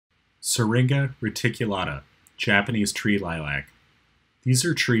Syringa reticulata, Japanese tree lilac. These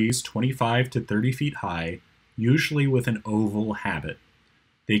are trees 25 to 30 feet high, usually with an oval habit.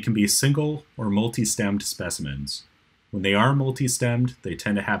 They can be single or multi-stemmed specimens. When they are multi-stemmed, they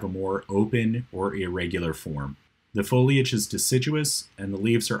tend to have a more open or irregular form. The foliage is deciduous and the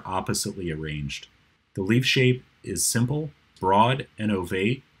leaves are oppositely arranged. The leaf shape is simple, broad and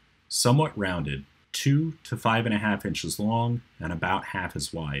ovate, somewhat rounded, 2 to 5.5 inches long and about half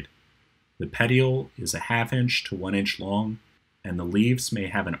as wide. The petiole is a ½ inch to 1 inch long, and the leaves may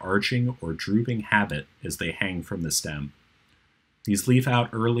have an arching or drooping habit as they hang from the stem. These leaf out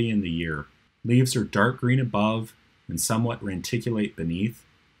early in the year. Leaves are dark green above and somewhat reticulate beneath.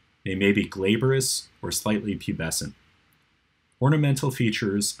 They may be glabrous or slightly pubescent. Ornamental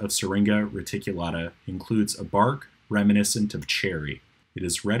features of Syringa reticulata includes a bark reminiscent of cherry. It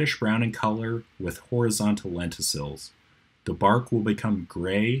is reddish-brown in color with horizontal lenticels. The bark will become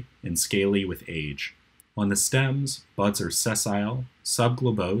gray and scaly with age. On the stems, buds are sessile,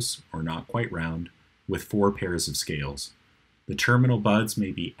 subglobose, or not quite round, with 4 pairs of scales. The terminal buds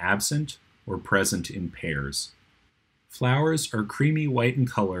may be absent or present in pairs. Flowers are creamy white in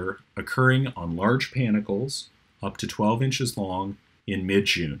color, occurring on large panicles, up to 12 inches long, in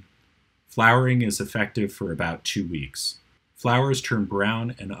mid-June. Flowering is effective for about 2 weeks. Flowers turn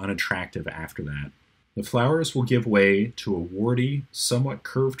brown and unattractive after that. The flowers will give way to a warty, somewhat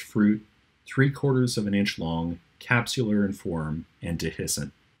curved fruit, 3/4 of an inch long, capsular in form, and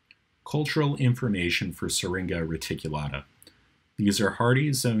dehiscent. Cultural information for Syringa reticulata. These are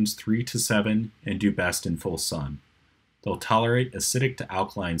hardy zones 3 to 7 and do best in full sun. They'll tolerate acidic to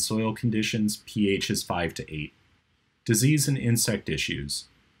alkaline soil conditions, pHs 5 to 8. Disease and insect issues.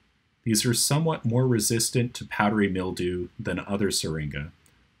 These are somewhat more resistant to powdery mildew than other Syringa,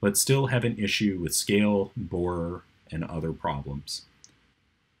 but still have an issue with scale, borer, and other problems.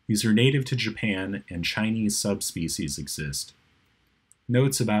 These are native to Japan and Chinese subspecies exist.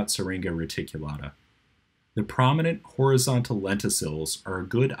 Notes about Syringa reticulata. The prominent horizontal lenticels are a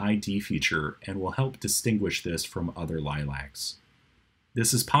good ID feature and will help distinguish this from other lilacs.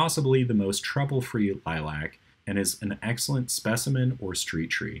 This is possibly the most trouble-free lilac and is an excellent specimen or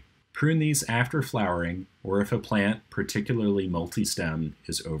street tree. Prune these after flowering or if a plant, particularly multi-stem,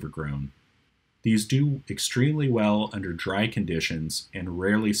 is overgrown. These do extremely well under dry conditions and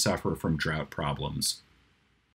rarely suffer from drought problems.